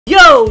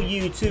Yo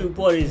YouTube,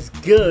 what is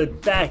good?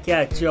 Back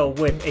at you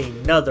with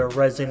another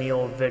Resident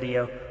Evil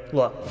video.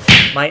 Look,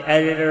 my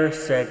editor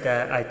said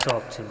that I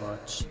talk too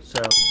much,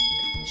 so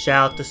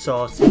shout out to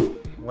Saucy.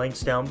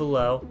 Links down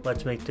below.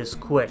 Let's make this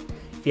quick.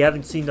 If you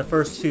haven't seen the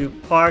first two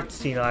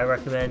parts, I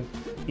recommend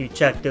you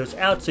check those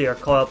out so you're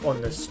caught up on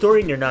the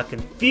story and you're not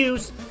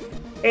confused.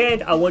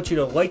 And I want you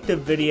to like the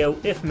video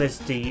if Miss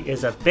D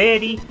is a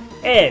baddie,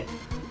 and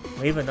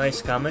leave a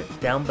nice comment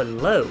down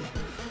below.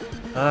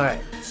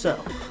 Alright, so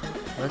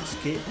let's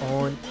get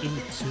on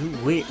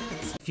into it.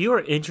 If you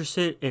are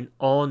interested in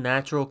all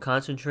natural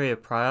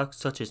concentrated products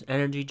such as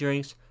energy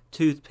drinks,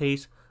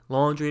 toothpaste,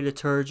 laundry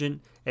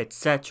detergent,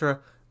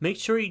 etc., make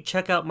sure you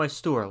check out my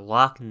store,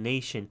 Lock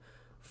Nation,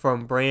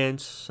 from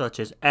brands such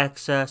as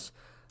Excess,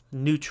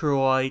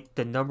 Nutrilite,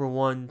 the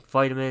 #1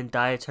 vitamin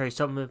dietary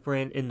supplement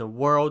brand in the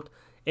world,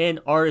 and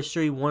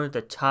Artistry, one of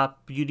the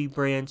top beauty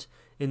brands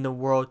in the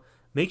world.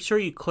 Make sure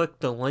you click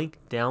the link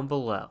down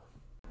below.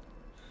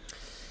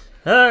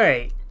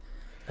 Alright,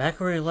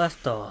 back where we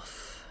left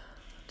off.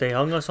 They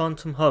hung us on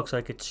some hooks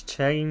like it's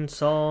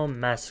Chainsaw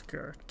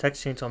Massacre.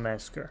 Texas Chainsaw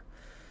Massacre.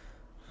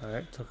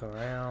 Alright, look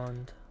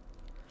around.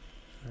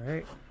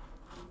 Alright.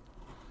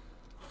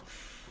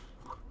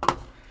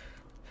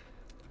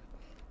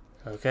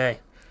 Okay.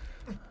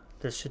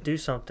 This should do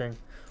something.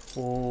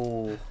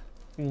 Ooh.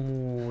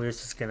 Ooh,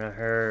 this is gonna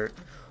hurt.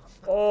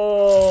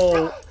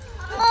 Oh!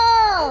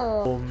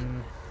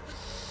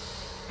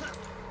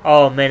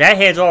 Oh man, that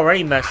hand's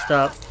already messed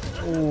up.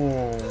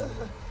 Ooh.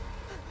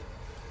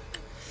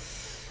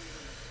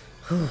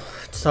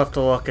 It's tough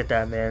to look at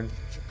that, man.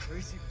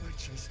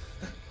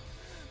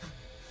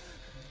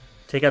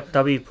 Take out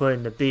W, put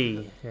in the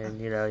B, and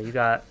you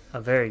got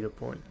a very good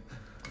point.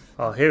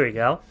 Oh, here we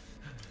go.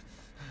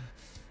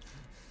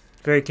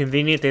 Very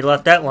convenient they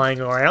left that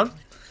lying around.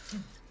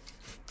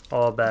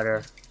 All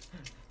better.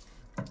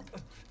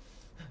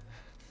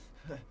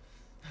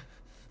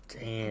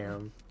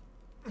 Damn.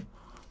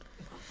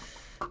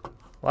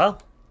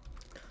 Well.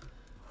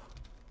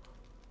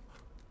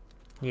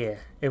 Yeah,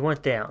 it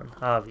went down,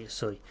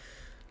 obviously.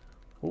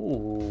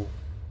 Ooh.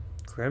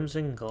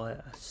 Crimson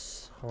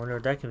glass. I wonder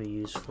what that can be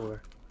used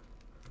for.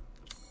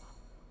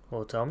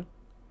 Well, tell me.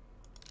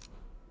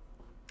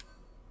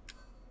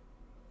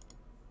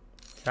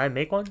 Can I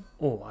make one?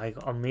 Oh,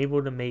 I'm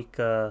able to make,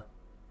 can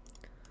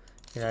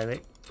I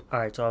make?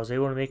 Alright, so I was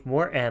able to make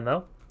more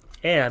ammo.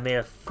 And I made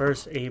a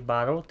first aid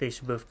bottle. They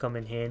should both come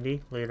in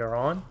handy later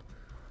on.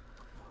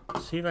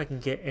 Let's see if I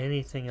can get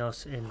anything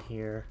else in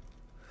here.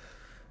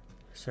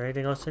 Is there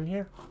anything else in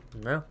here?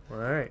 No?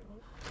 Alright.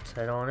 Let's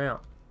head on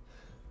out.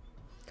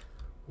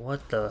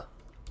 What the?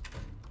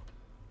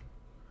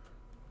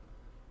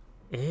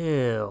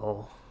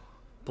 Ew.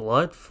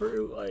 Blood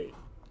fruit? Like,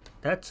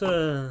 that's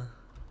a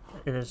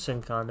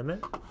innocent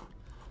condiment.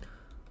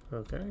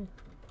 Okay.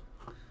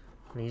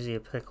 An easy to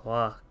pick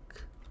lock.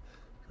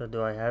 So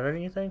do I have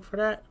anything for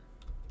that?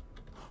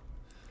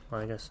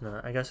 Well, I guess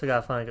not. I guess I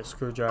gotta find like a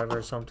screwdriver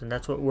or something.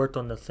 That's what worked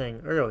on the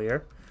thing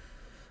earlier.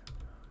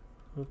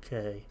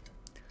 Okay.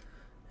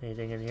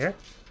 Anything in here?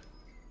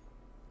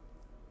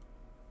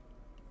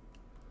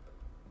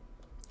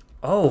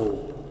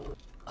 Oh!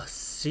 A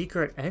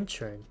secret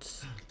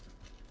entrance.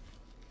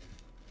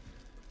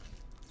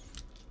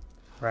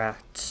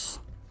 Rats.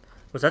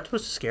 Was that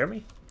supposed to scare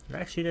me? It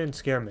actually didn't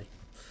scare me.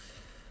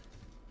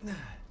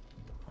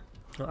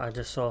 Oh, I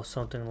just saw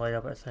something light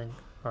up, I think.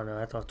 Oh no,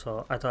 I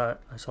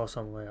thought I saw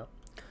something light up.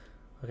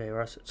 Okay,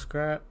 rusted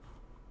scrap.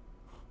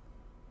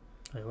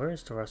 Wait, where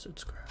is the rusted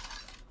scrap?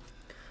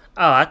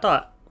 Oh, I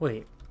thought I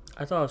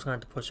was going to have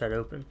to push that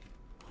open.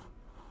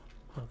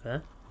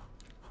 Okay.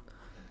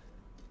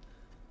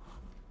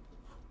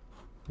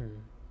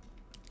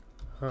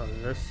 Oh,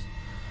 this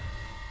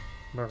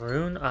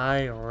maroon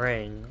eye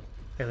ring.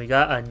 And we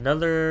got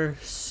another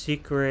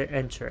secret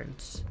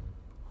entrance.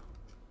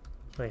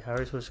 Wait, how are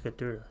we supposed to get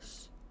through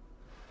this?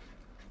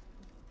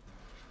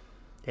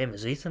 Damn,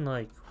 is Ethan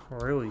like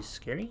really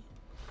skinny?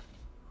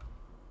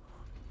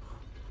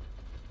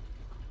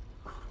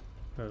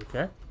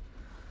 Okay.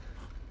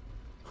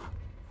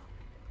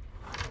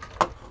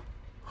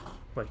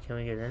 Wait, can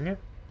we get in here?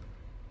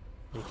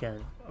 We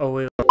can. Oh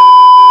wait.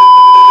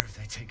 Where have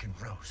they taken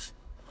Rose?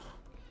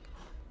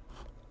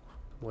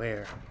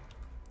 Where?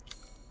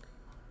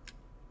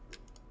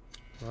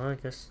 Well, I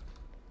guess.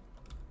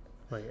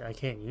 Wait, I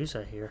can't use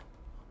that here.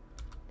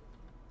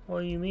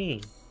 What do you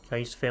mean? Can I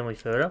use the family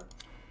photo?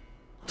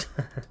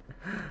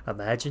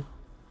 Imagine.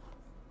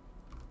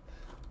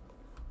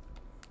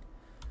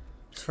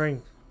 This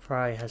ring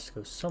probably has to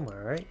go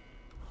somewhere, right?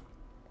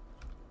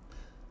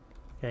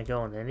 Can I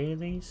go on any of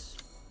these?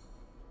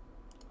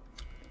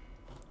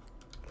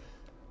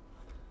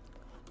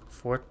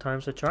 4th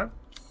time's the charm?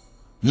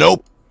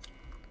 Nope.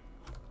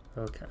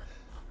 Okay.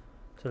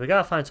 So we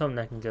gotta find something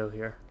that can go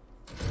here.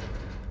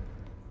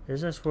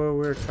 Isn't this where we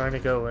were trying to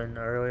go in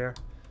earlier?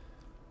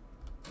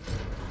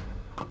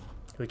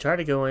 We tried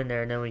to go in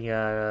there and then we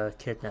got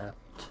kidnapped.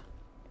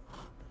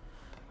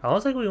 I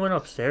don't think we went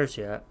upstairs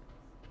yet.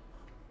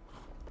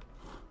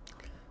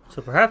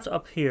 So perhaps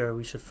up here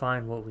we should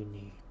find what we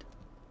need.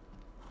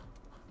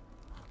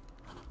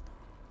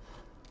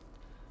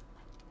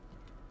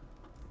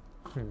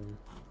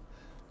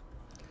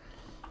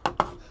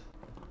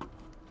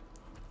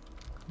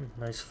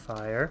 Nice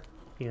fire.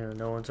 You know,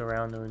 no one's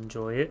around to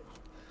enjoy it.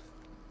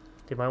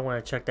 They might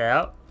want to check that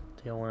out.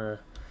 They don't want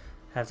to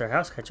have their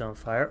house catch on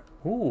fire.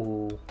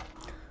 Ooh.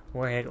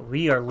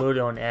 We are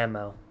loaded on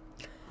ammo.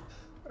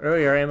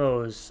 Earlier,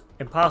 ammo was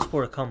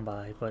impossible to come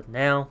by, but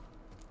now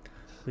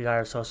we got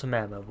ourselves some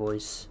ammo,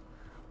 boys.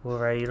 We're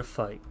ready to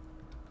fight.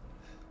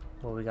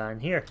 What we got in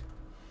here?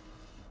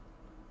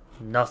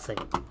 Nothing.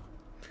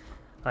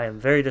 I am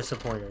very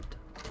disappointed.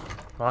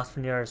 Lost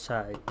from the other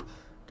side.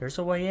 There's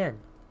a way in.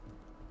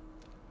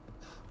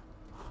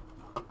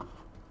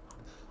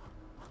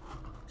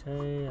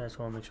 Okay, I just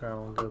want to make sure I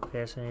don't go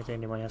past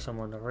anything. They might have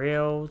some on the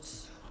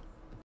rails.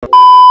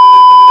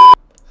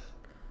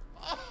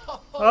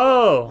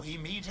 Oh! We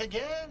meet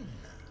again.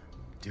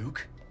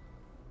 Duke,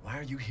 why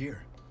are you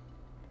here?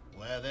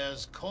 Where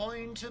there's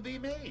coin to be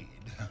made.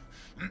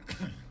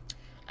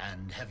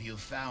 And have you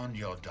found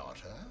your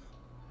daughter?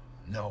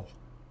 No.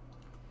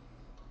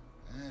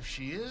 If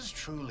she is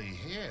truly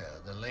here,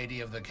 the lady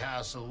of the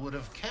castle would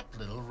have kept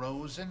little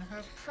Rose in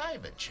her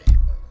private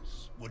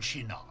chambers, would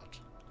she not?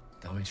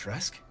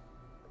 Dimitrescu?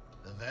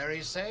 The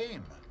very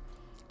same.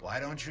 Why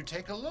don't you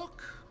take a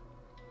look?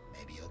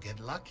 Maybe you'll get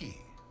lucky.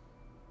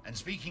 And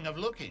speaking of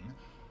looking,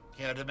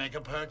 care to make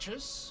a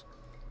purchase?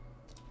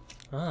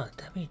 Ah,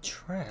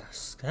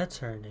 Dimitrescu. That's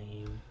her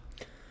name.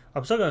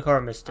 I'm still gonna call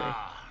her Misty.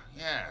 Ah,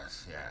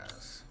 yes,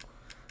 yes.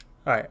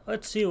 Alright,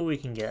 let's see what we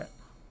can get.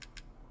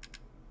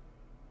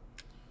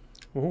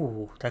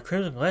 Ooh, that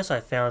crimson glass I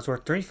found is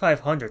worth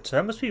 3,500, so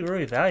that must be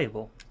really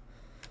valuable.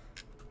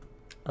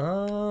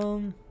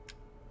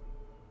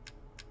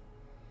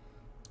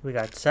 We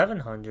got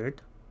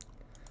 700.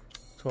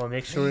 So I'll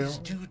make sure Please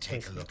do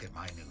take a look at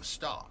my new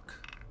stock.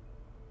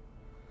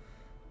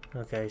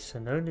 Okay, so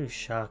no new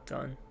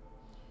shotgun.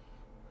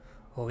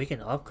 Oh, we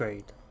can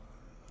upgrade.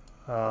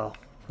 Oh,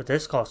 but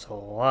this costs a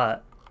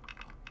lot.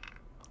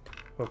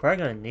 We're probably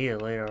gonna need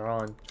it later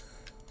on.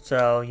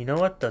 So, you know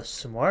what? The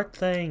smart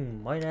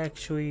thing might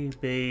actually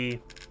be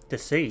to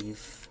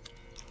save.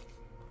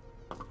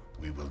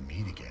 We will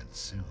meet again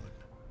soon.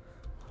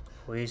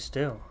 Please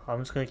do. I'm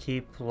just gonna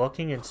keep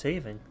looking and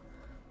saving.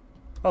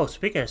 Oh,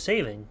 speaking of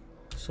saving,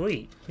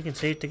 sweet. We can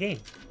save the game.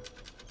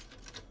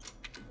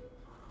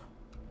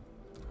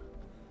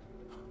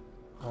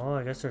 Oh,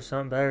 I guess there's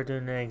something better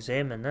than to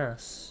examine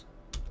this.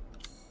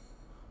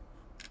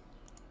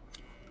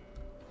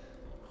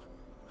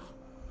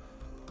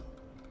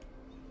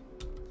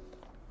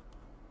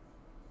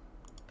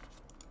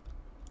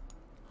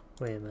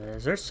 Wait a minute,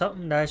 is there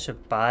something that I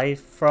should buy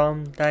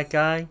from that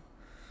guy?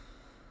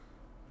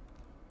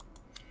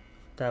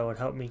 That would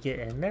help me get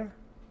in there?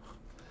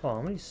 Oh,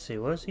 let me see,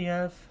 what does he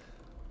have?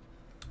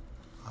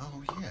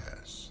 Oh,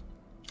 yes.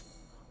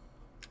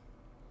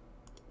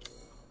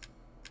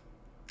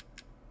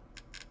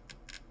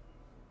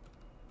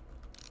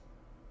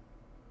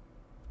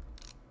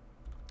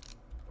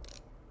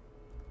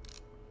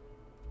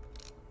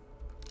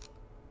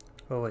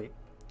 Oh, wait.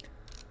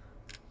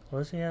 What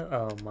does he have?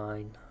 Oh,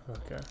 mine.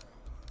 Okay.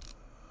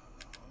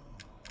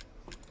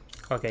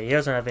 Okay, he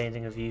doesn't have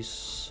anything of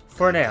use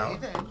for now.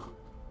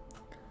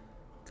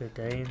 Good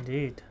day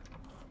indeed.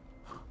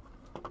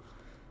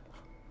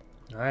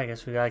 Alright, I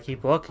guess we gotta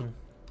keep looking.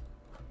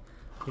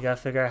 We gotta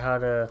figure out how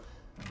to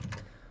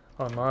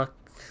unlock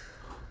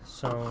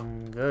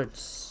some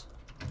goods.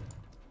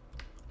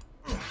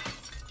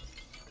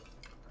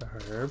 A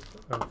herb.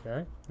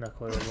 Okay, not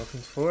what we're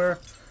looking for.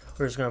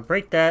 We're just gonna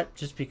break that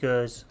just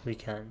because we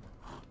can.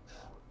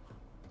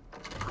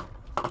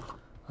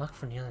 Lock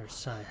from the other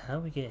side. How do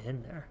we get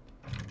in there?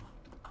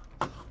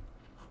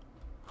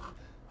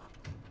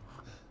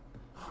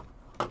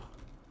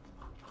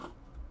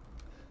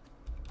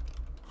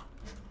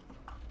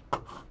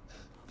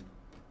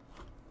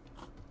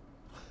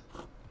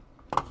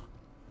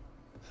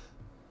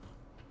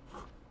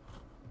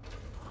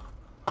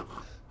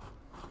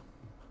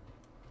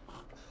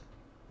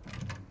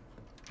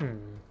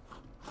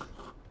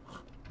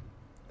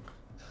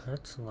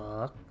 That's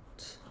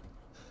locked.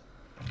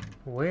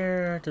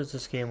 Where does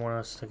this game want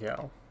us to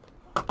go?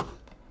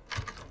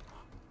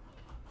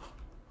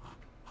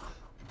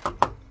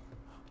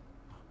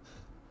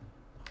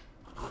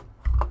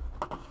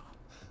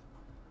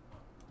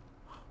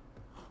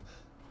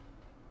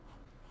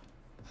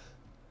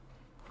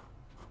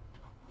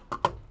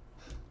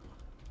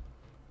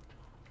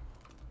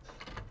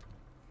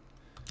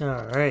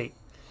 Alright.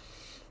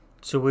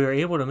 So we were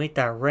able to make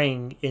that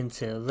ring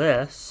into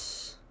this.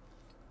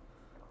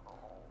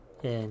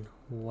 And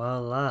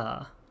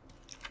voila.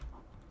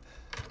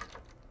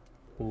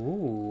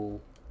 Ooh.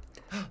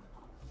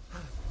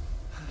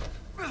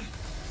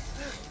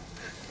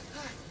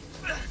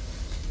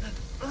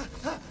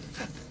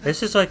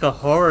 This is like a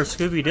horror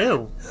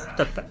Scooby-Doo.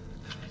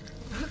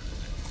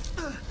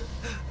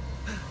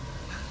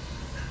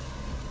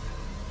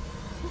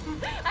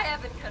 I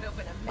haven't cut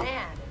open a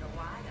man in a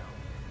while.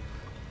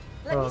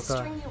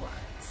 what?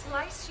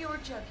 Slice your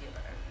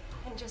jugular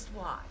and just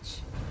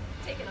watch.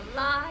 Taken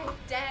alive,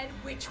 dead,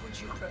 which would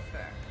you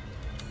prefer?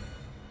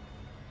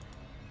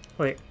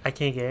 Wait, I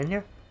can't get in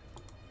here?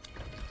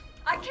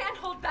 I can't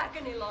hold back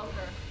any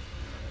longer.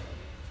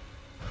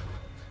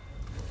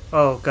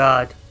 Oh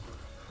god.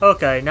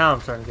 Okay, now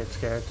I'm starting to get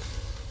scared.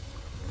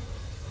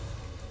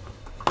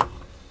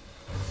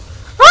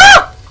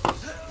 Ah!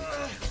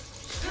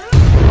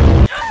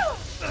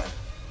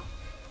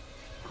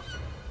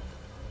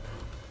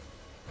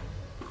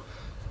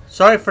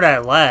 Sorry for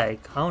that lag.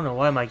 I don't know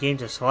why my game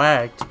just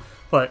lagged,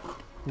 but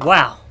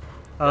wow.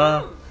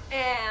 And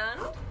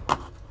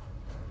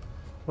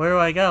Where do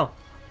I go?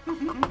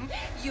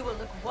 you will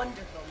look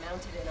wonderful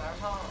mounted in our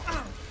hall.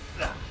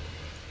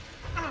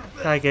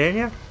 Can I get in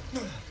here?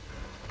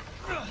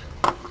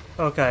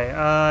 Okay,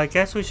 I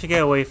guess we should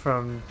get away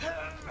from...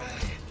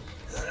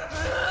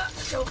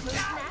 Don't move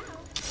now.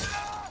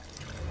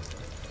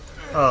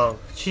 Oh,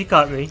 she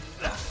cut me.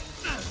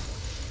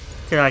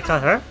 Can I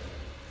cut her?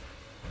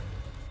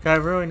 Can I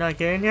really not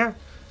get in here?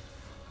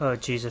 Oh,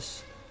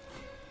 Jesus.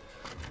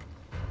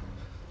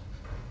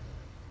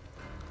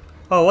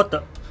 Oh, what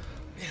the?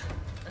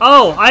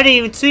 Oh, I didn't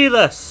even see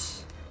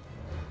this!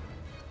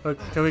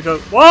 Can we go?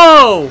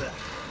 Whoa!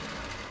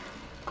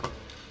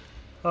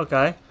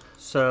 Okay,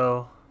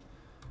 so...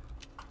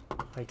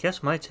 I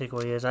guess my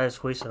takeaway is I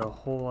just wasted a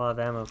whole lot of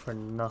ammo for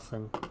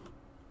nothing.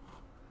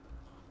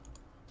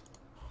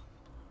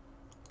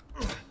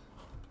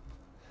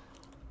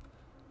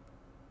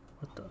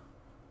 What the?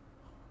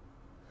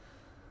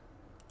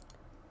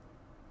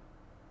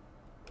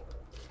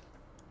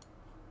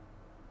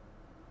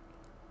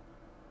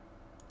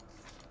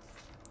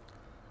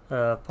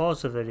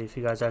 Pause the video if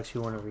you guys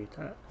actually want to read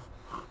that.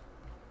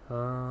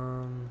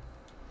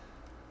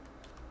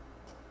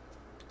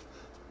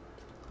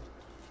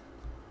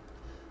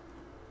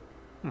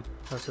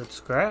 That's it,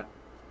 scrap.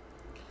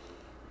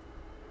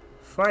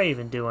 Before I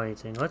even do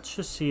anything, let's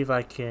just see if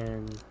I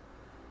can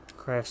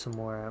craft some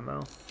more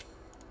ammo.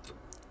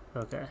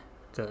 Okay,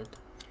 good.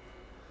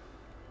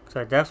 Because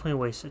I definitely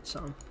wasted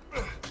some.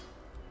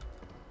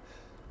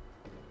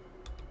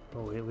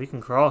 Oh, we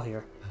can crawl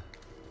here.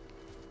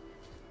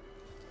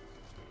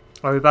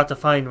 Are we about to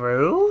find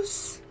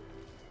Rose?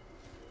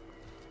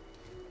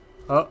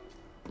 Oh.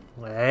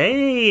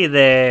 Hey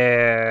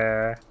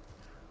there.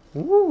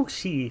 Ooh,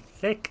 she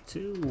thick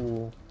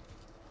too.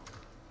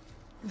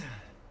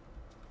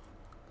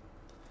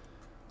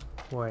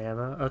 More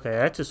ammo. Okay,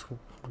 that just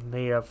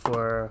made up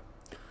for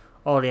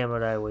all the ammo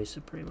that I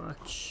wasted pretty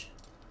much.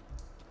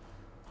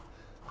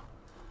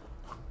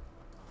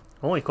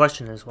 Only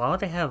question is, why would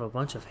they have a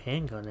bunch of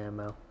handgun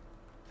ammo?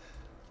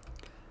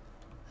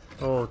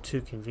 Oh,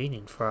 too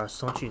convenient for us,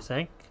 don't you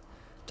think?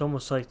 It's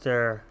almost like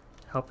they're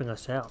helping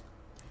us out.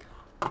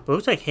 But it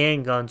looks like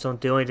handguns don't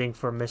do anything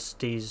for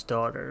Misty's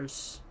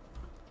daughters.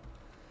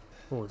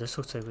 Oh, this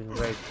looks like we can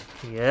break.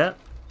 Yeah.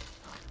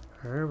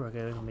 Herb,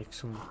 okay, we can make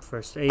some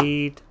first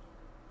aid.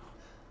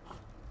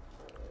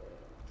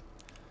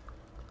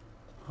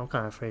 I'm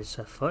kind of afraid to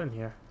set foot in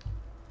here.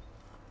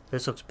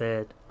 This looks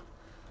bad.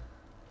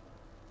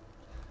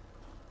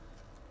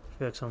 I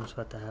feel like something's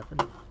about to happen.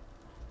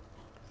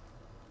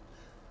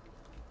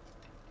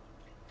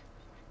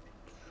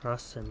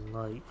 Trust and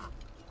light.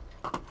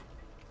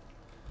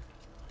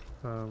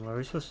 Are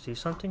we supposed to do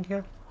something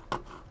here? I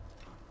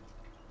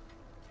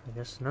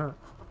guess not.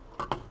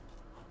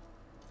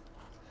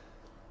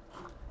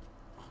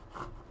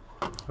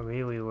 Or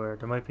maybe we were.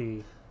 There might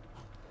be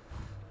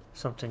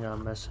something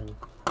I'm missing.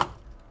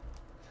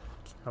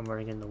 I'm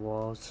running in the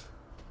walls.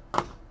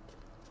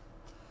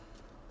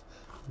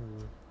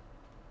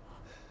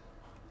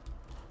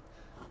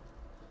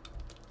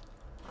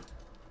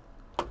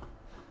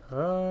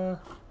 Do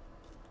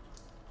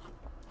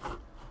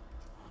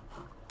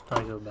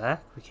I go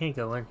back? We can't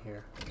go in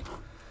here.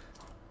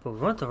 But we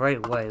went the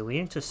right way. We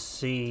didn't just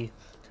see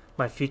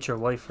my future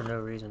wife for no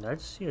reason. I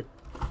just see it.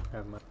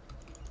 Never mind.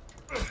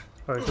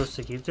 Are we supposed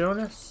to keep doing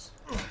this?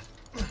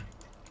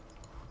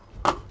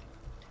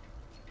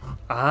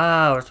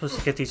 Ah, we're supposed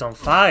to get these on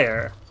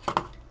fire.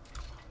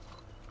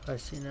 I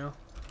see now.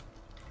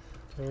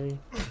 Okay.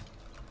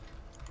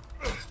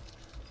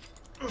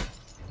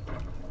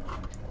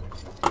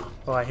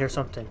 Oh, I hear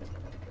something.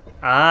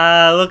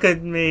 Ah, look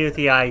at me with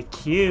the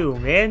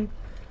IQ, man.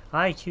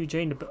 IQ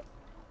Jane the...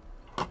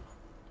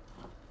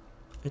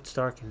 It's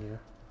dark in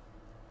here.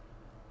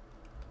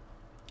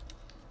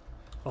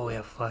 Oh, we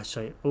have a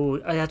flashlight. Oh,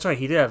 that's right.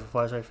 He did have a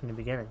flashlight from the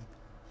beginning.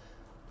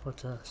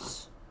 What's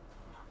this?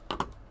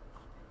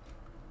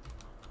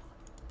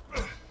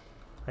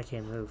 I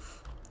can't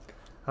move.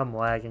 I'm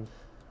lagging.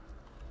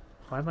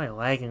 Why am I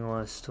lagging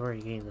on a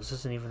story game? This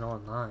isn't even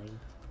online.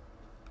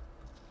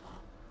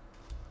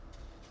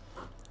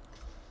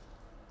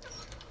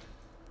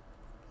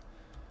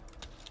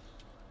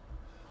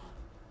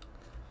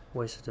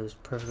 Wasted those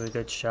perfectly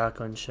good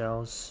shotgun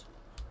shells.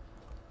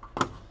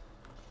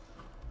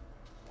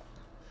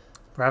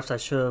 Perhaps I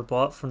should have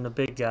bought from the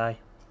big guy.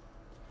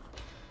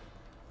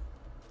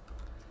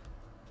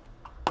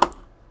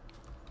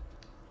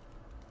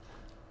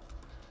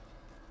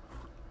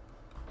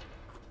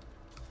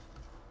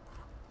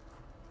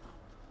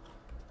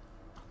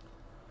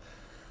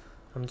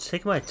 I'm just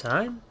taking my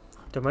time.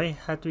 There might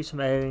have to be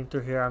some editing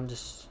through here. I'm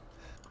just...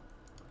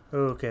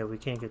 Okay, we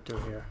can't get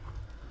through here.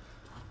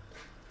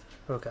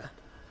 Okay.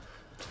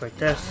 Break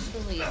this. I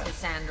can't believe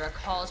Cassandra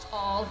caused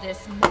all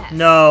this mess.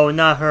 No,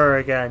 not her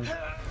again.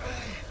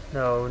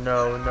 No,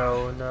 no,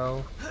 no,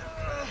 no.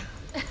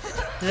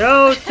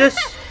 No, this...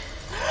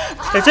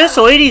 Is this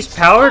lady's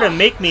power to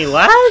make me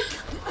lag?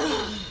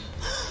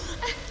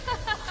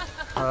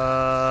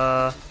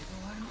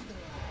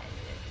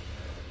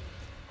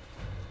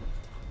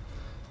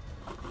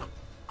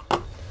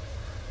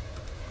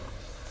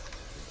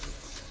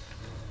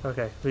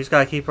 Okay, we just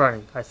gotta keep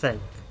running, I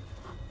think.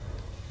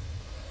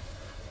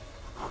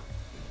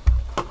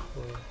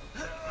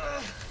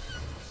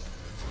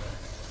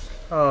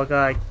 Oh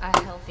god.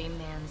 A healthy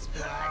man's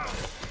blood.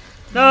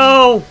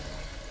 No!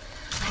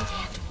 I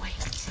can't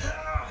wait.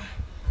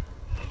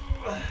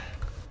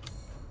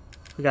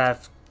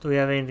 Do we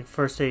have any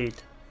first aid?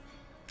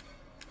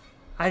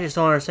 I just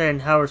don't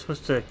understand how we're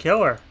supposed to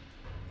kill her.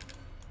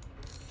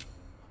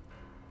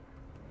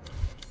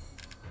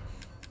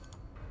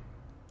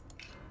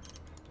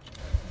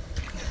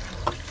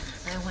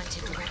 I want to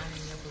drown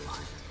in your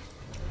blood.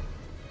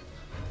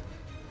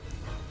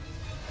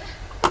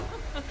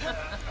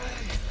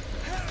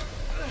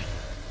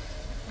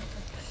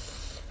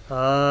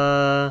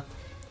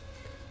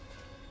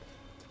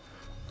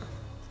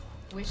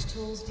 Which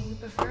tools do you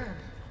prefer?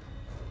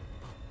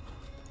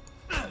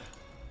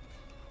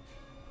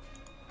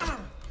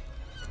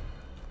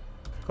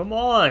 Come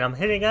on, I'm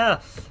hitting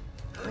F.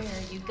 Where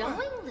are you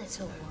going,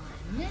 little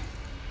one?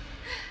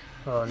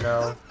 Oh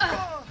no.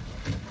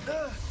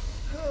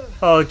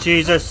 Oh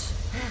Jesus.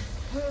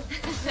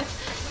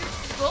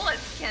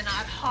 Bullets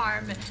cannot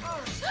harm.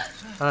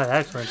 Oh,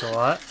 that explains a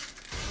lot.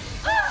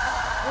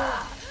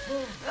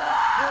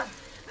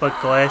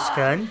 But glass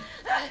can.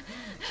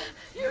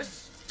 You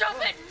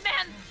stupid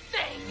man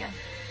thing!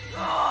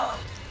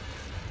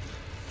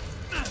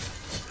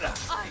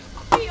 I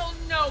feel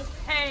no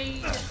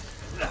pain.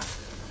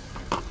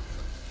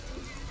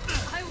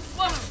 I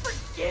won't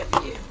forgive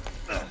you,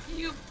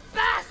 you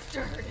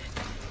bastard!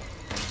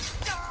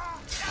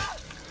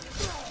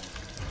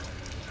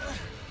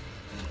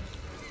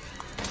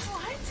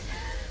 What?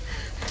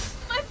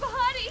 My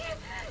body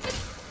is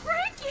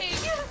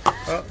breaking!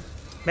 Oh,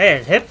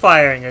 man, hip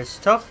firing is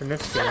tough in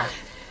this game.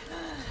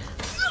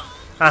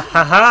 Ha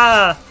ha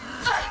ha!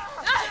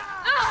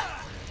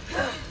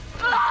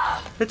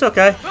 It's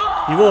okay.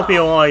 You won't be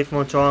alive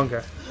much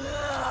longer.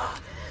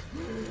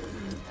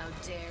 How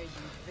dare you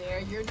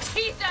bare your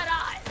teeth at us!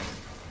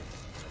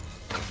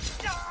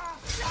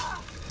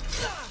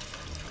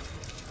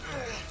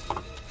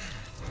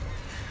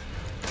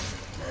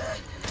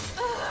 I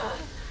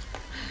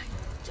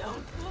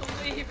don't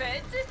believe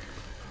it.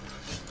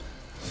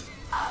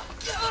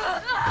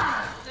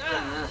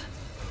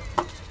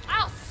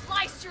 I'll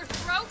slice your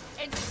throat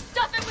and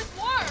stuff it with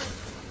worms.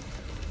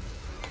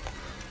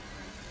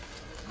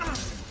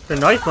 The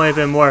knife might have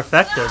been more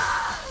effective.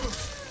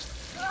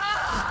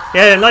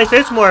 Yeah, the knife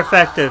is more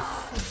effective.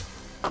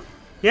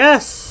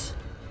 Yes!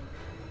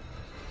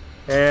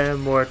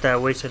 And more at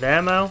that wasted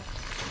ammo.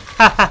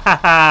 Ha ha ha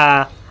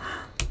ha!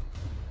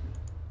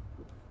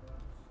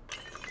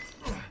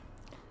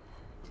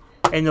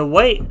 And the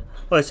way,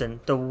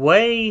 listen, the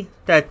way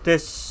that the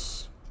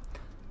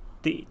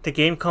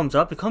game comes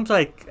up, it comes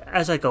like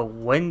as like a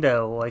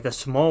window, like a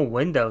small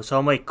window. So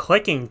I'm like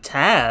clicking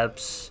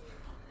tabs.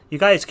 You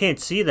guys can't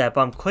see that,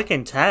 but I'm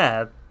clicking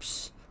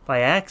tabs by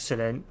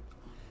accident.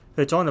 If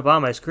it's on the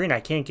bottom of my screen, I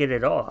can't get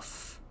it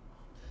off.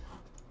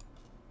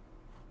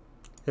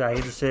 I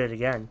need to say it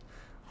again.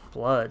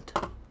 Blood.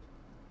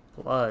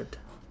 Blood.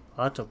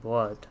 Lots of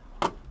blood.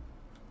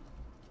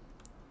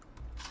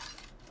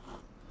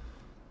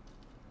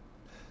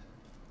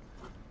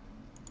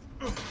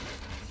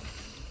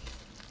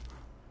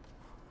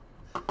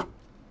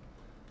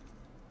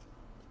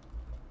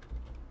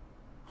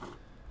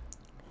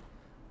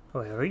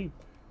 Oh,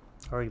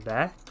 are we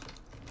back?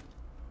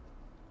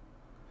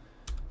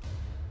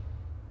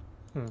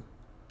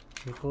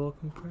 Recoil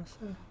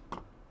compressor?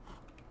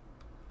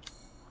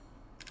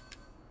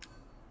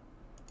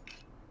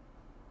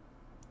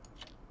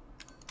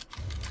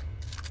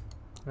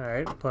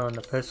 Alright, put on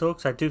the pistol,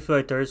 because I do feel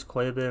like there is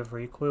quite a bit of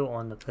recoil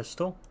on the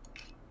pistol.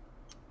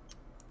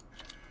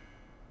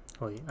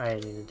 Wait, I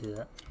didn't need to do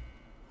that.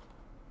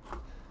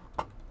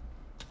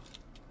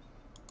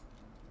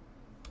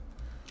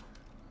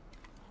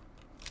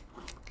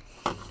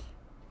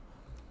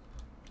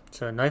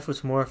 So the knife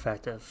was more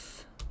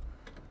effective.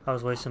 I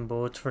was wasting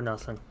bullets for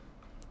nothing.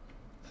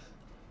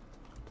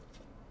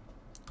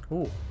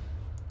 Ooh.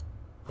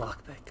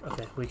 Lockpick.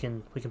 Okay, we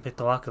can pick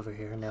the lock over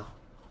here now.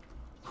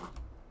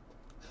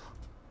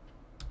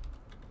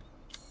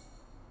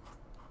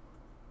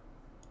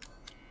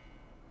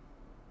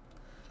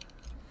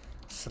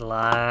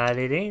 Slide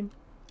it in.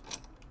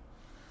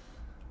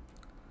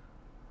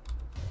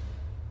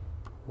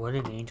 What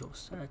an angel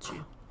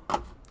statue.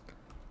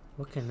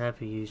 What can that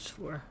be used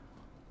for?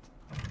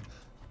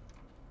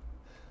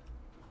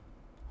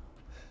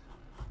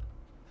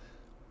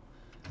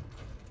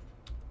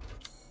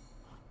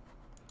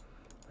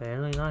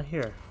 Apparently not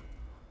here.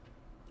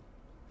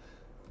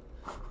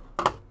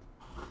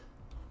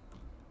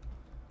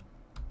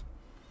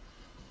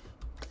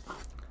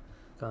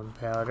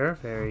 Gunpowder,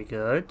 very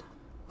good.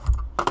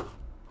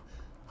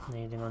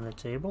 Anything on the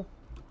table?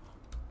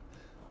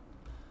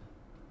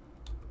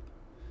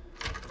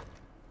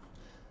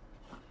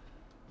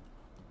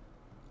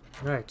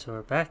 Alright, so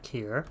we're back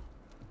here.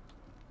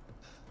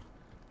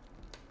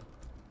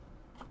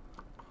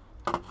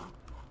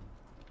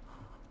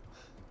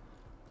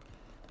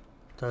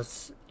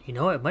 You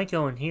know what? It might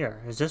go in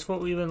here. Is this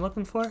what we've been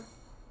looking for?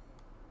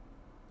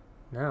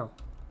 No.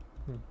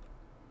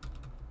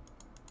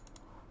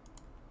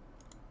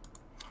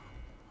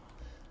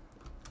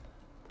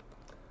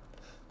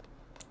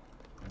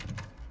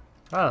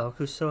 Oh, look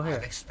who's still here.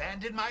 I've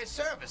expanded my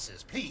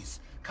services. Please,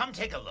 come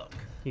take a look.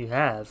 You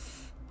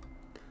have.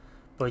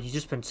 But you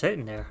just been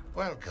sitting there.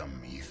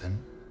 Welcome,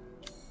 Ethan.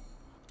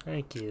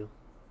 Thank you,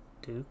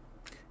 Duke.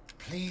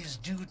 Please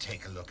do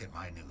take a look at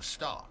my new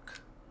stock.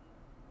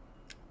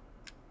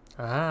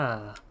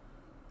 Ah.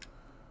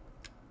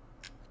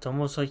 It's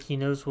almost like he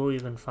knows what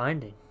we've been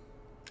finding.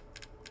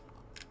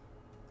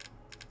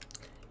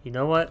 You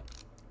know what?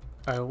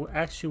 I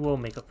actually will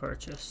make a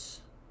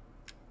purchase.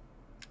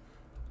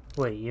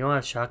 Wait, you don't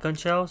have shotgun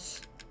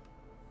shells?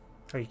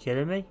 Are you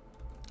kidding me?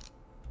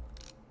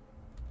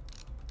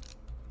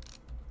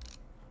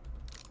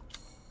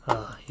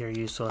 Ah, you're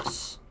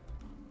useless.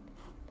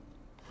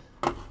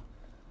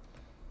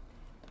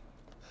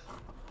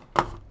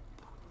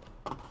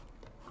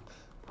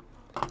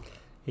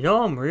 You know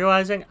what I'm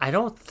realizing? I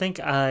don't think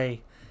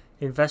I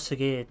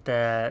investigated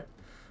that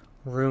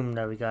room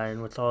that we got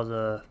in with all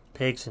the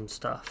pigs and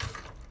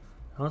stuff.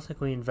 I don't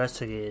think we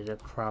investigated it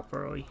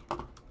properly.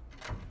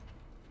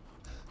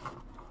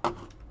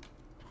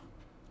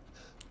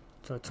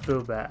 So let's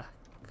go back.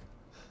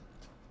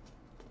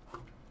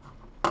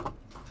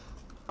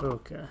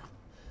 Okay.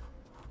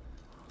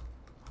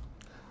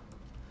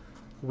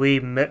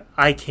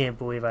 I can't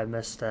believe I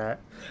missed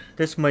that.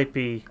 This might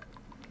be...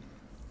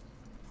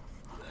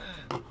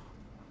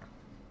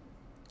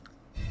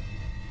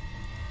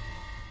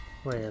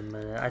 Wait a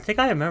minute. I think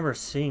I remember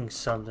seeing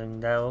something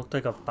that looked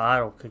like a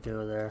bottle could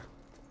go there.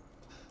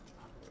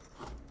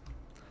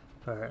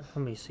 Alright,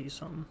 let me see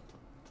something.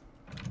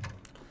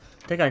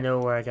 I think I know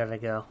where I gotta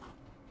go.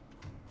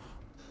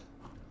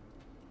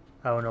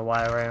 I don't know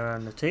why I ran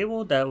around the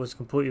table. That was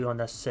completely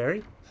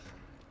unnecessary.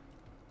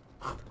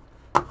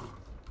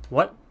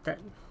 What? That...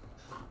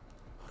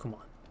 Come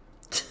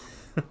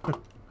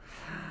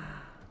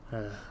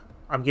on.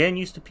 I'm getting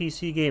used to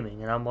PC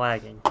gaming and I'm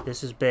lagging.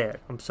 This is bad.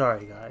 I'm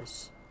sorry,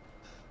 guys.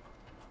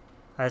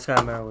 I just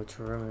gotta remember which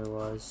room it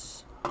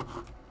was.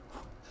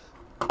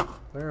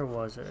 Where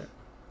was it?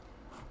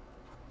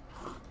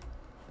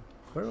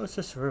 Where was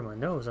this room? I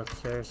know it was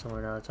upstairs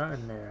somewhere now. It's not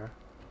in there.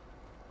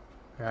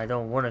 And I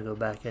don't want to go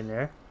back in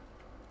there.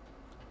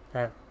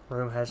 That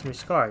room has me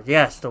scarred.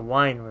 Yes, the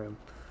wine room.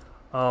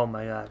 Oh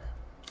my god.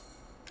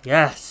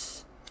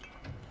 Yes!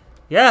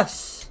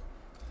 Yes!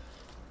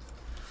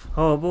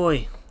 Oh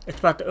boy. It's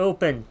about to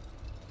open.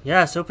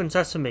 Yes, open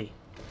sesame.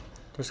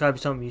 There's gotta be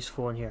something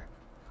useful in here.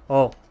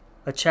 Oh,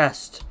 a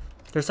chest.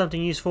 There's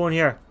something useful in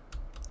here.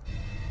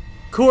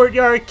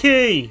 Courtyard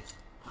key!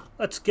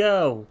 Let's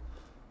go.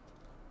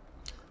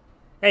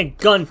 And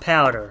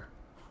gunpowder.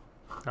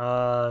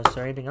 Is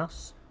there anything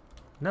else?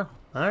 No.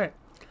 Alright.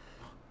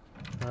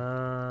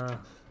 I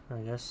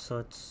guess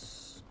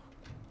let's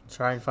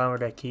try and find where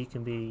that key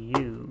can be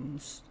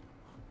used.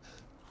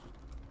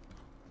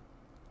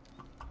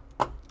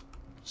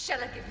 Shall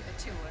I give you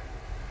the tour?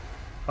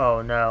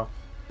 Oh no.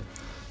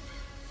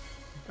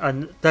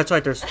 That's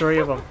right, there's 3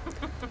 of them.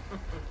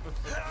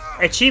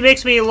 And she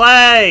makes me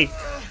lag!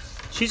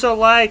 She's a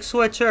lag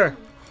switcher!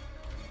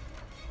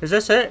 Is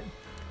this it?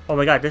 Oh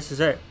my god, this is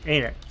it,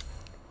 ain't it?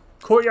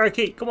 Courtyard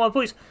key, come on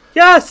please!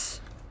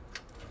 Yes!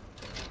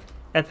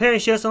 And apparently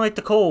she doesn't like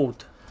the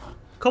cold.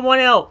 Come on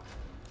out!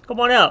 Come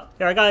on out!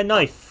 Here, I got a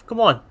knife. Come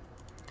on.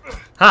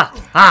 Ha!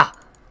 Ha!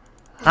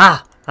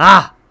 Ha!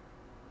 Ha!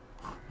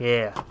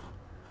 Yeah.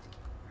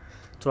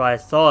 That's what I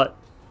thought.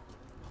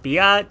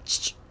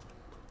 Biatch!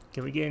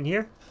 Can we get in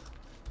here?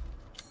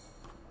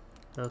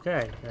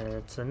 Okay,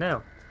 it's a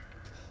no.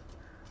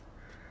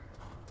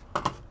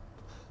 Alright.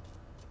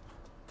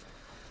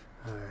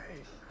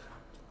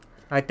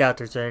 I doubt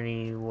there's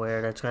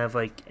anywhere that's gonna have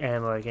like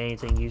ammo, like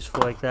anything useful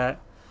like that.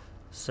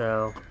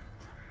 So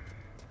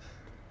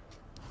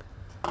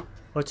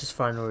let's just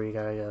find where we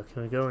gotta go.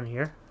 Can we go in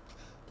here?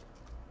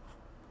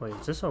 Wait,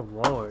 is this a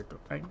wall or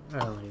I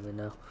don't even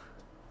know.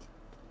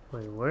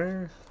 Wait,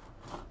 where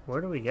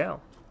do we go?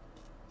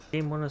 They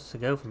didn't want us to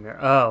go from here.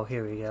 Oh,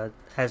 here we go. It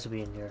has to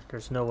be in here.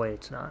 There's no way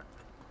it's not.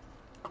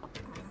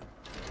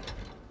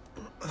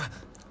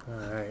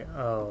 Alright,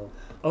 oh.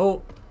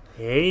 Oh!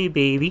 Hey,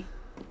 baby.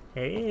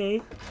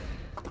 Hey.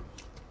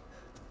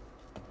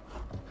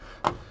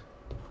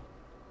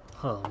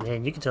 Oh,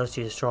 man, you can tell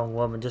she's a strong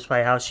woman just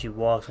by how she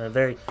walks. And a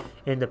very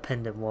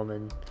independent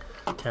woman.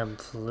 Chem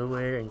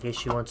fluid in case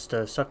she wants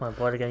to suck my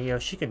blood again. You know,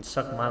 she can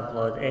suck my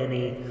blood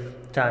any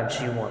time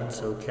she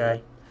wants,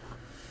 okay?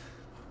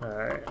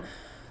 Alright.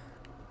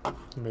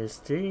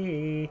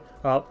 Misty.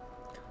 Oh.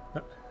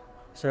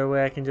 Is there a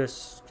way I can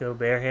just go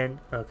barehand?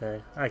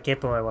 Okay. I can't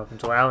put my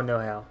weapons away. I don't know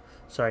how.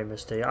 Sorry,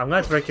 Misty. I'm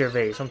gonna break your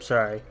vase. I'm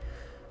sorry.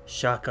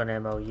 Shotgun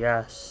ammo,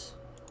 yes.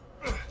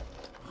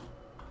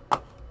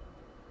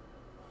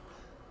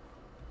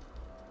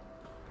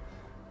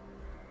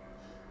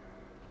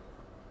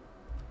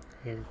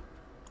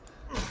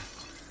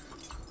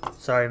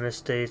 Sorry,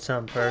 Misty. It's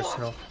something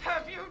personal. What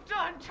have you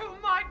done to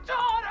my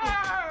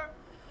daughter?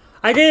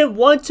 I didn't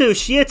want to.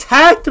 She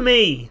attacked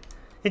me.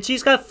 And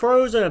she's got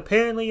frozen.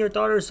 Apparently your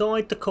daughters don't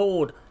like the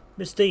cold.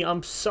 Misty,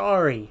 I'm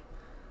sorry.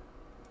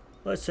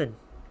 Listen.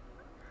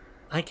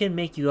 I can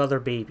make you other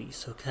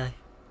babies, okay?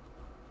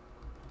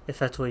 If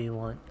that's what you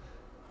want.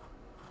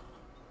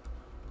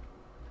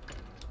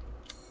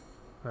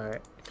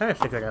 Alright. I kind of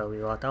figured out what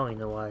we want. I don't even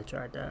know why I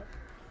tried that.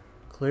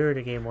 Clearly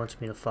the game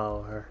wants me to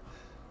follow her.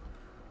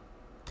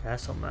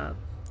 Castle map.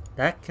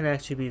 That can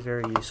actually be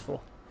very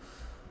useful.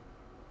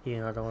 You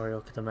know, don't worry,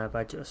 look at the map.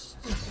 I just...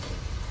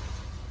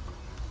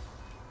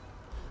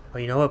 Oh,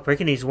 you know what?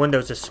 Breaking these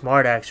windows is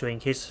smart, actually, in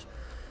case...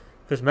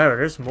 Because remember,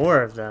 there's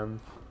more of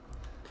them.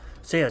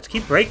 So yeah, let's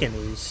keep breaking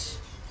these.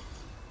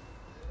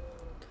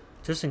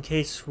 Just in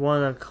case one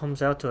of them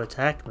comes out to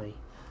attack me.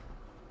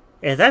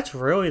 And if that's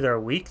really their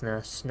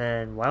weakness,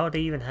 then why would they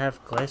even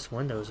have glass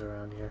windows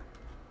around here?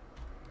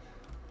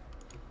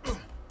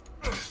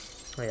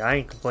 Wait, I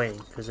ain't complaining,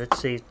 because it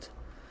saved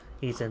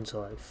Ethan's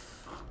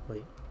life.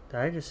 Wait, did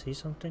I just see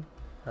something?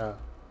 Oh.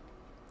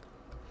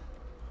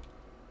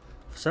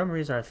 For some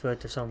reason, I feel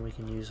like there's something we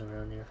can use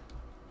around here.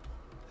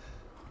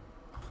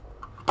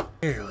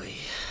 Clearly,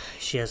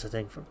 she has a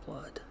thing for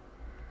blood.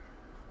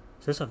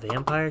 Is this a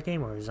vampire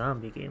game or a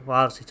zombie game? Well,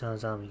 obviously it's not a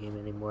zombie game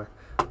anymore,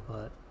 but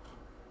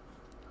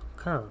I'm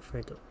kind of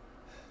afraid to...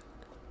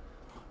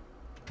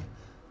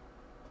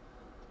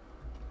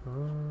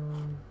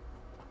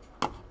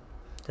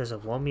 Does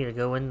it want me to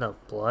go in the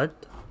blood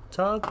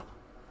tub?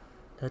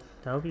 That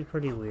would be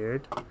pretty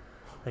weird.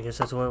 I guess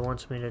that's what it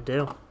wants me to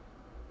do.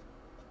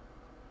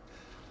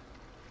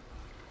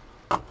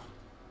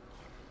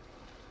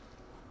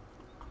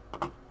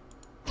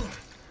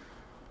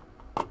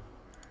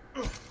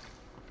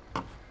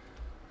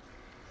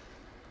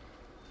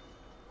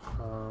 I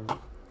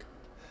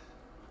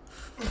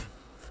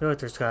feel like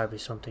there's gotta be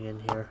something in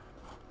here.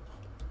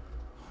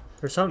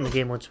 There's something the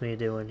game wants me to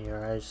do in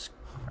here.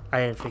 I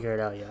didn't figure it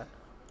out yet.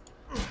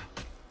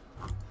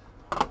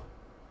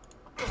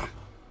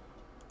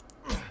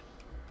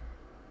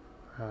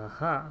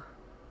 Aha.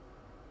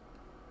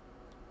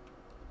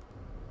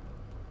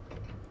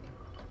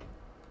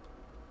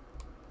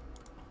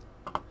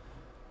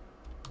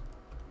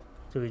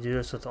 Do we do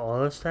this with all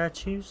the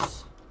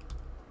statues?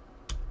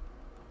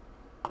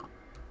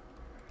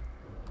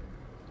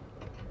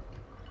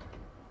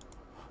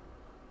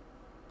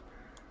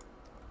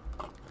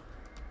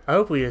 I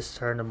hope we just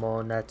turn them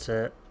on, that's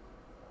it.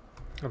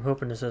 I'm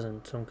hoping this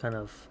isn't some kind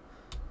of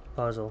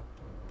puzzle.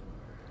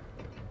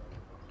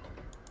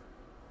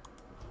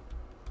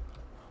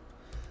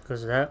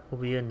 Because that will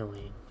be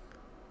annoying.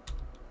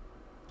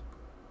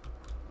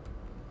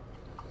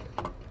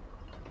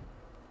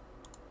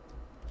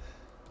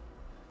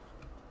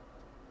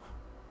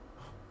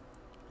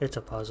 It's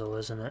a puzzle,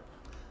 isn't it?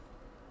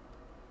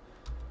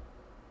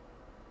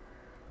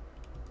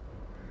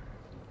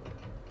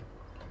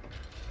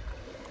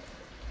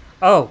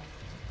 Oh!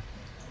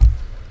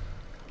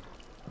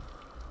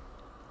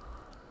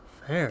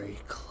 Very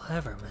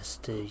clever,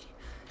 Misty.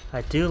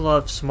 I do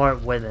love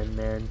smart women,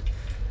 man.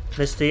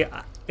 Misty,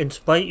 in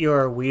spite of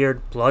your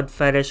weird blood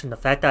fetish and the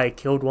fact that I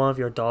killed one of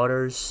your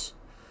daughters,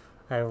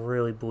 I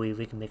really believe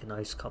we can make a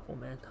nice couple,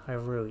 man. I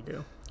really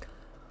do.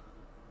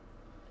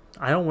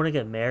 I don't want to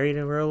get married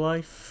in real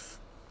life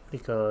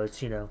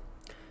because, you know,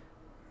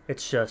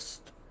 it's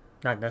just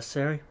not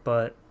necessary,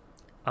 but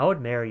I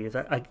would marry you.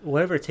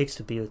 Whatever it takes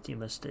to be with you,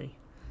 Misty.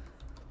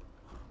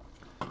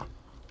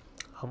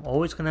 I'm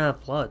always gonna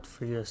have blood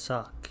for you to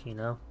suck, you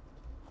know?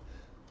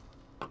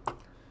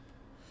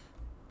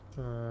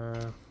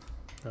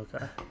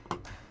 Okay.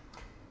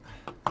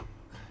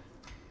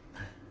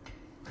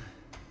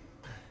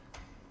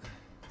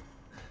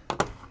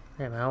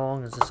 Damn, how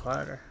long is this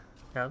ladder?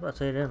 Yeah, I was about to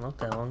say it didn't look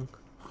that long.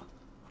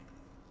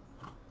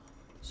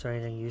 Is there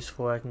anything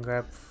useful I can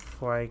grab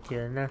before I get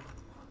in there?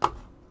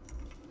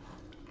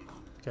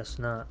 Guess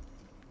not.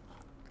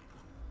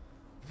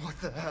 What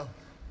the hell?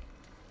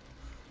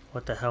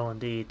 What the hell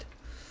indeed.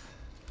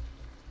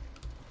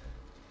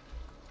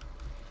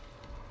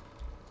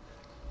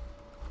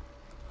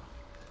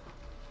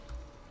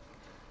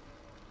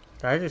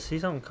 Did I just see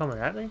something coming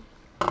at me?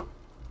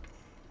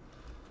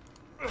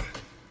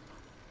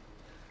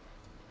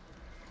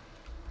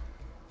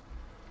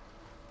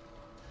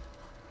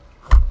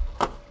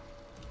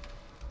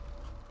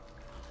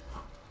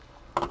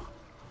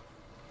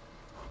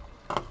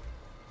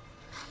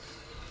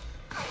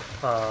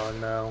 Oh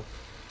no.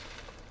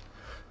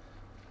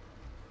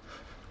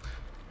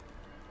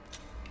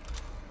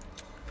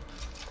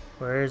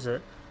 Where is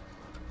it?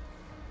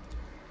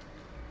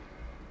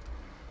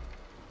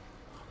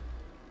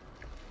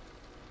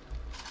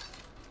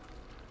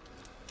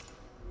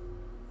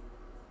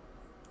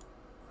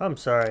 I'm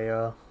sorry,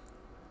 y'all.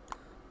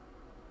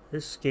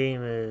 This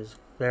game is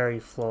very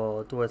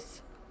flawed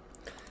with...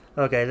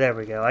 Okay, there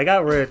we go. I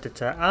got rid of the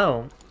tab.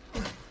 I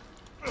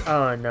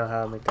don't know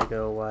how to make that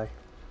go away.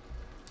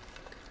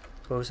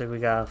 Looks like we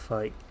gotta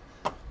fight.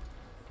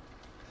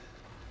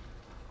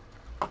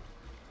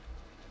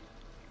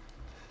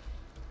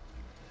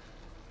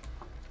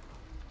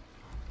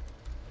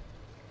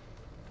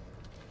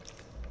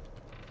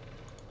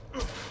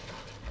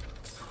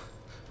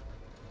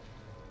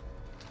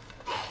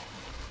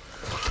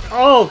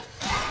 Oh,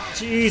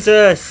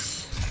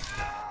 Jesus!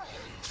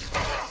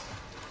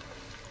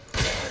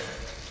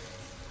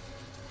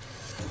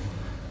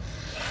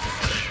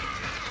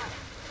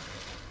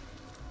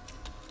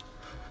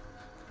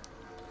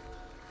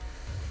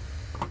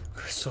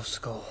 Crystal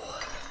Skull.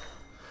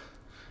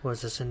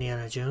 Was this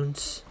Indiana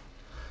Jones?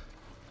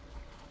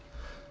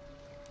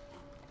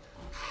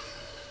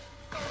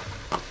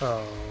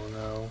 Oh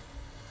no.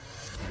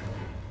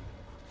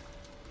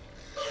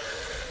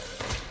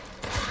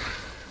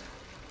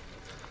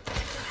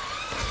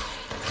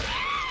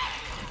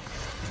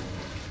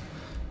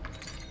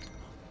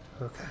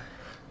 Okay.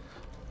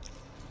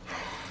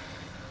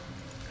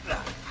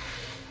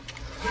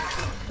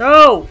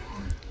 No!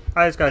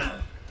 I just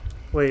got...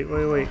 Wait.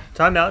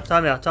 Time out.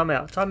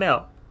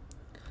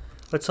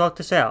 Let's talk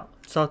this out.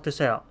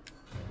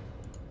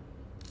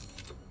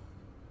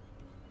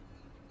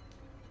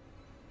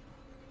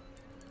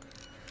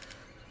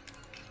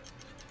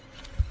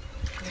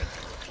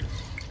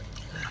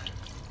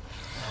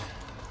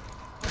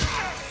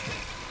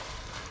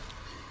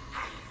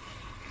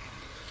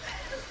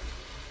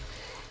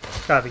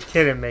 Gotta be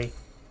kidding me.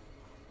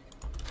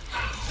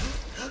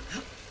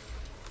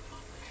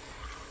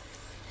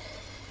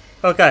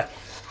 Okay.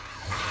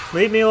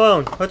 Leave me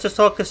alone. Let's just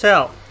talk this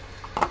out.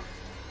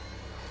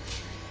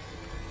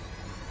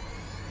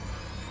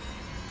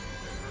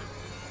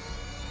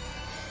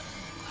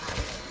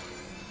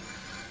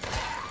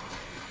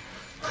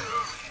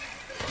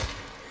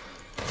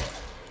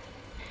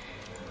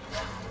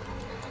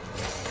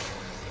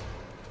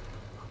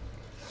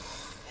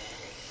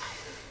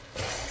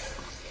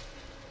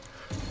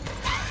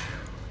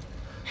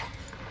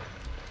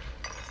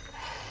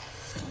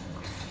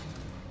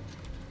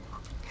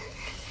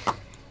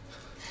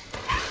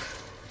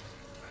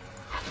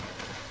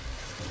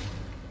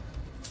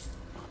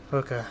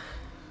 Okay.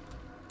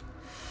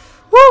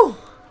 Woo!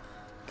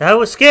 That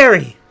was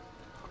scary.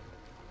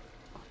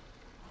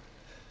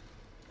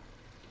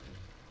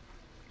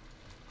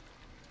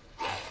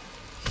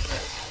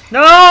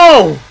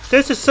 No!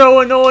 This is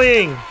so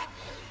annoying.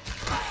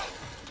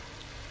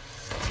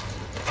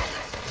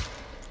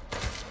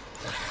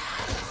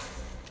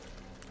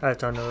 I have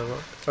to another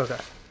look. Okay.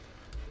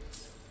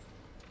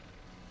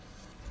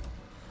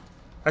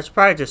 I should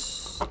probably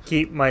just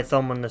keep my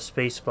thumb on the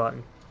space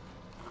button.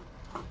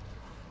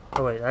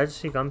 Oh wait, did I just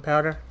see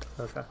gunpowder?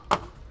 Okay.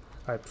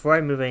 Alright, before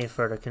I move any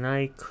further, can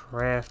I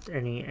craft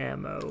any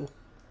ammo?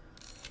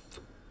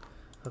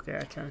 Okay,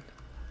 I can.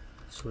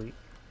 Sweet.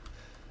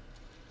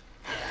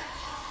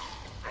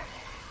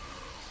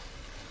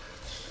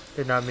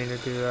 Did not mean to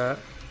do that.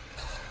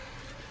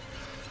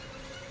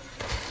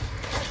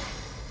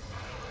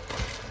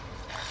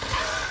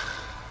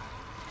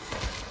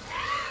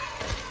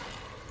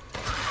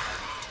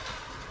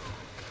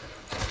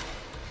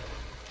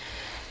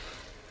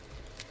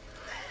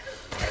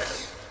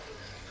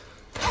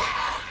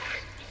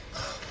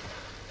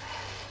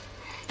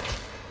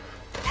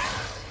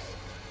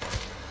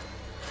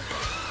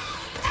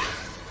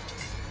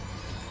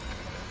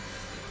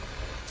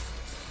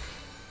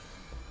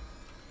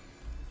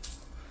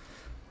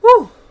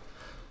 Woo!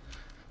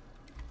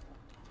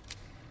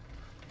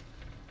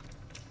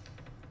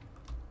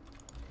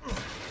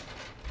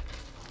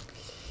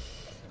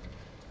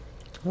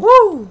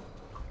 Woo!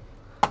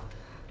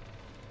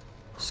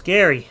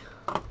 Scary.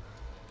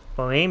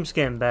 Well, my aim's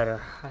getting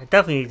better. I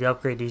definitely need to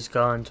upgrade these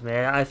guns,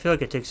 man. I feel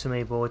like it takes so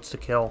many bullets to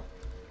kill.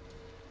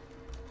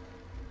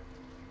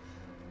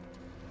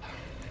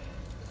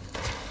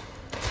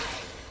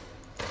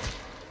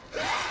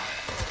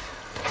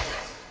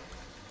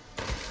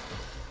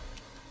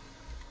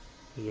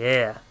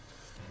 Yeah.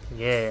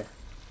 Yeah.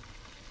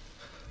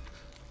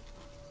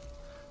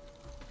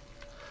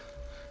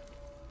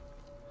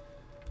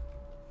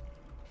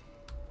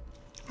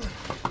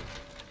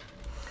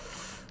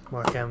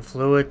 More chem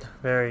fluid.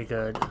 Very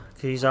good.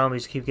 These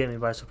zombies keep getting me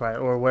by surprise.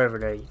 Or wherever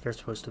they're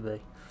supposed to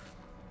be.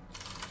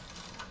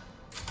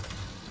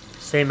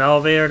 Same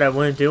elevator that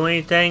wouldn't do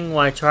anything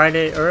when I tried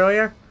it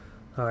earlier.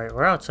 Alright,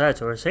 we're outside,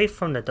 so we're safe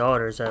from the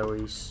daughters at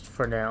least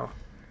for now.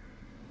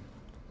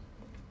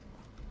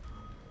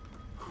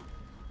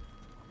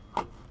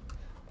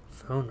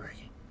 Phone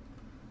ringing.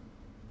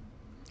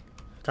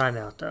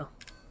 Timeout though.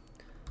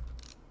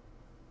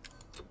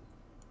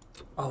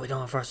 Oh, we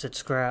don't have rusted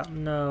scrap.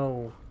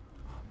 No.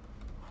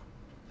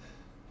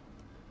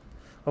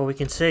 Oh, we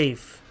can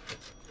save.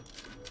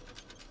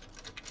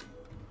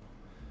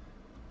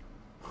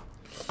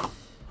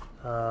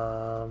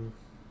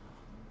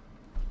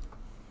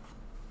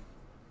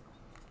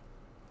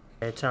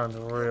 It sounds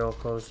real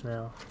close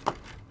now.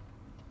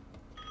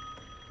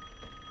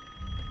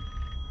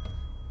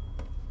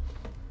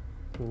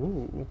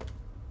 Ooh.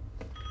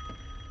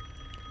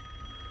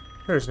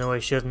 There's no way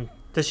she doesn't.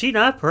 Does she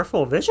not have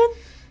peripheral vision?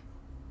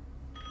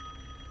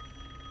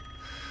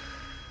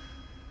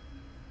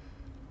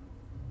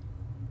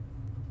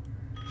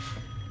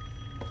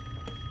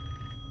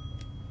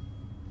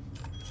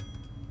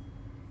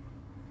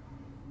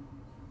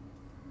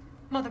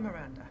 Mother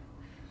Miranda,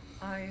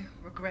 I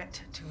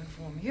regret to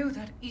inform you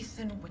that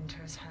Ethan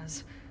Winters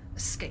has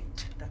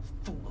escaped that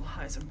fool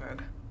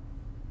Heisenberg.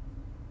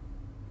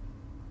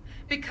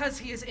 Because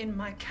he is in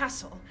my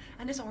castle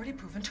and has already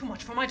proven too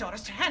much for my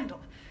daughters to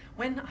handle.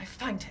 When I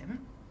find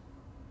him...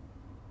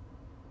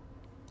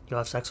 You'll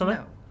have sex with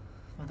him?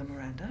 No, Mother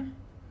Miranda.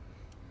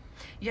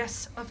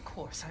 Yes, of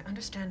course, I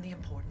understand the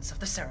importance of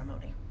the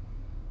ceremony.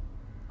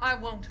 I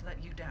won't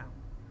let you down.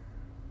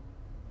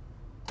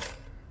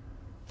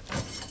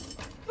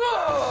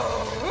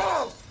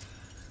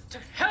 To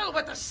hell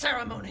with the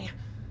ceremony!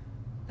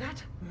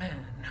 That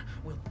man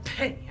will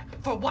pay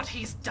for what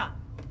he's done.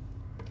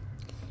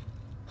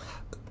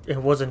 It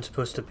wasn't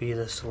supposed to be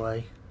this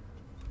way.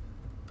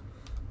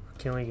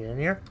 Can we get in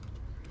here?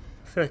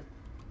 I feel like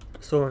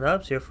Stolen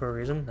Knob's here for a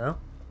reason, no?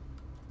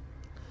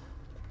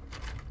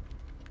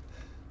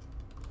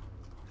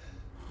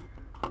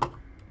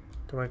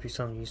 There might be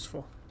something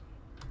useful.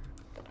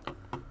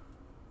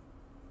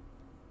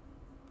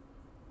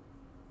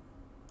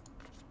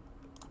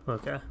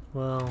 Okay,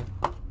 well...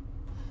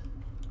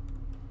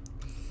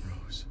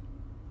 Rose,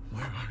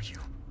 where are you?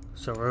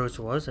 So Rose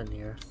was in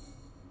here.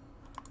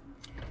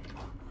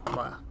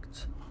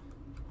 Locked.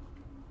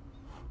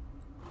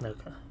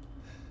 Okay.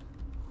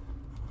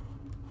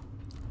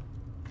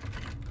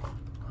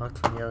 Locked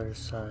from the other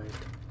side.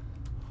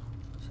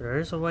 So there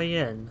is a way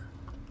in.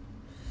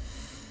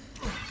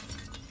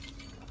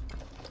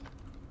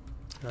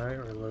 Alright,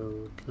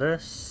 reload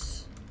this.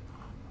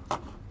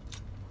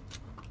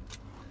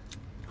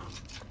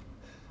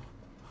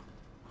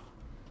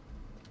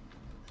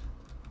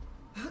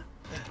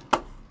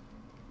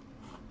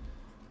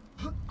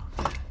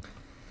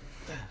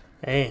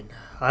 And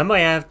I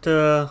might have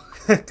to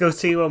go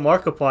see what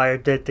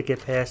Markiplier did to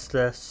get past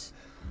this.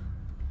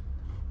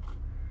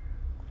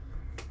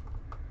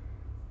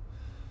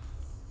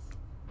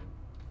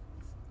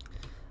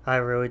 I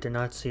really did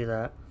not see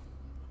that.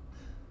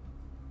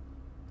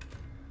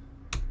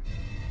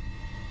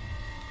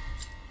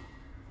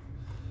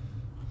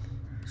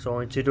 So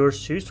only 2 doors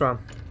to choose from.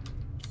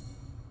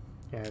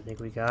 Yeah, I think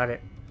we got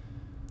it.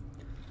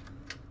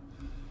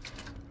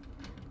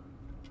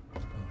 Oh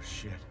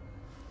shit.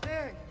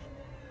 There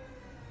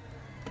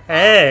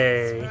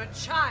Hey! for a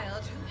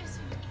child who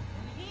isn't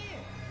even here.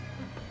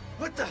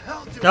 What the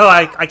hell do No,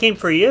 I came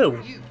for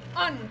you. You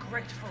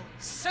ungrateful,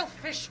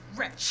 selfish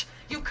wretch.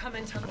 You come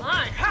into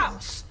my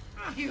house.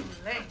 You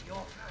lay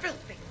your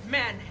filthy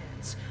man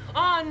hands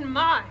on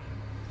my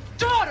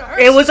daughter.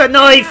 It was a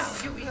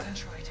knife! Now you even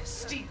try to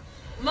steal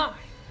my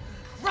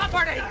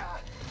property.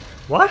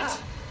 What? How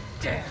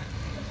dare.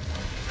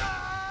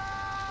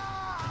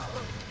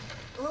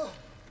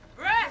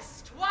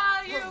 Rest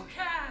while you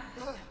can,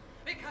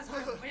 because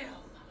I will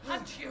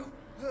hunt you,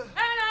 and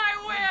I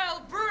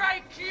will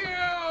break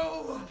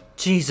you.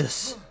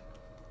 Jesus.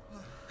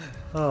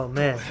 Oh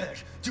man. Go ahead,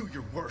 do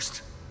your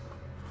worst.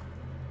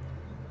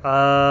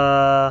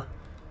 So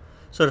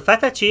the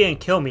fact that she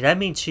didn't kill me, that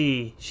means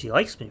she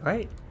likes me,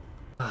 right?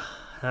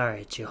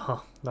 Alright,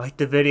 y'all. Like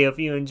the video if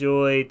you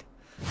enjoyed.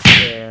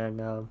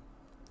 And I'll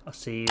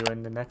see you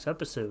in the next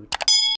episode.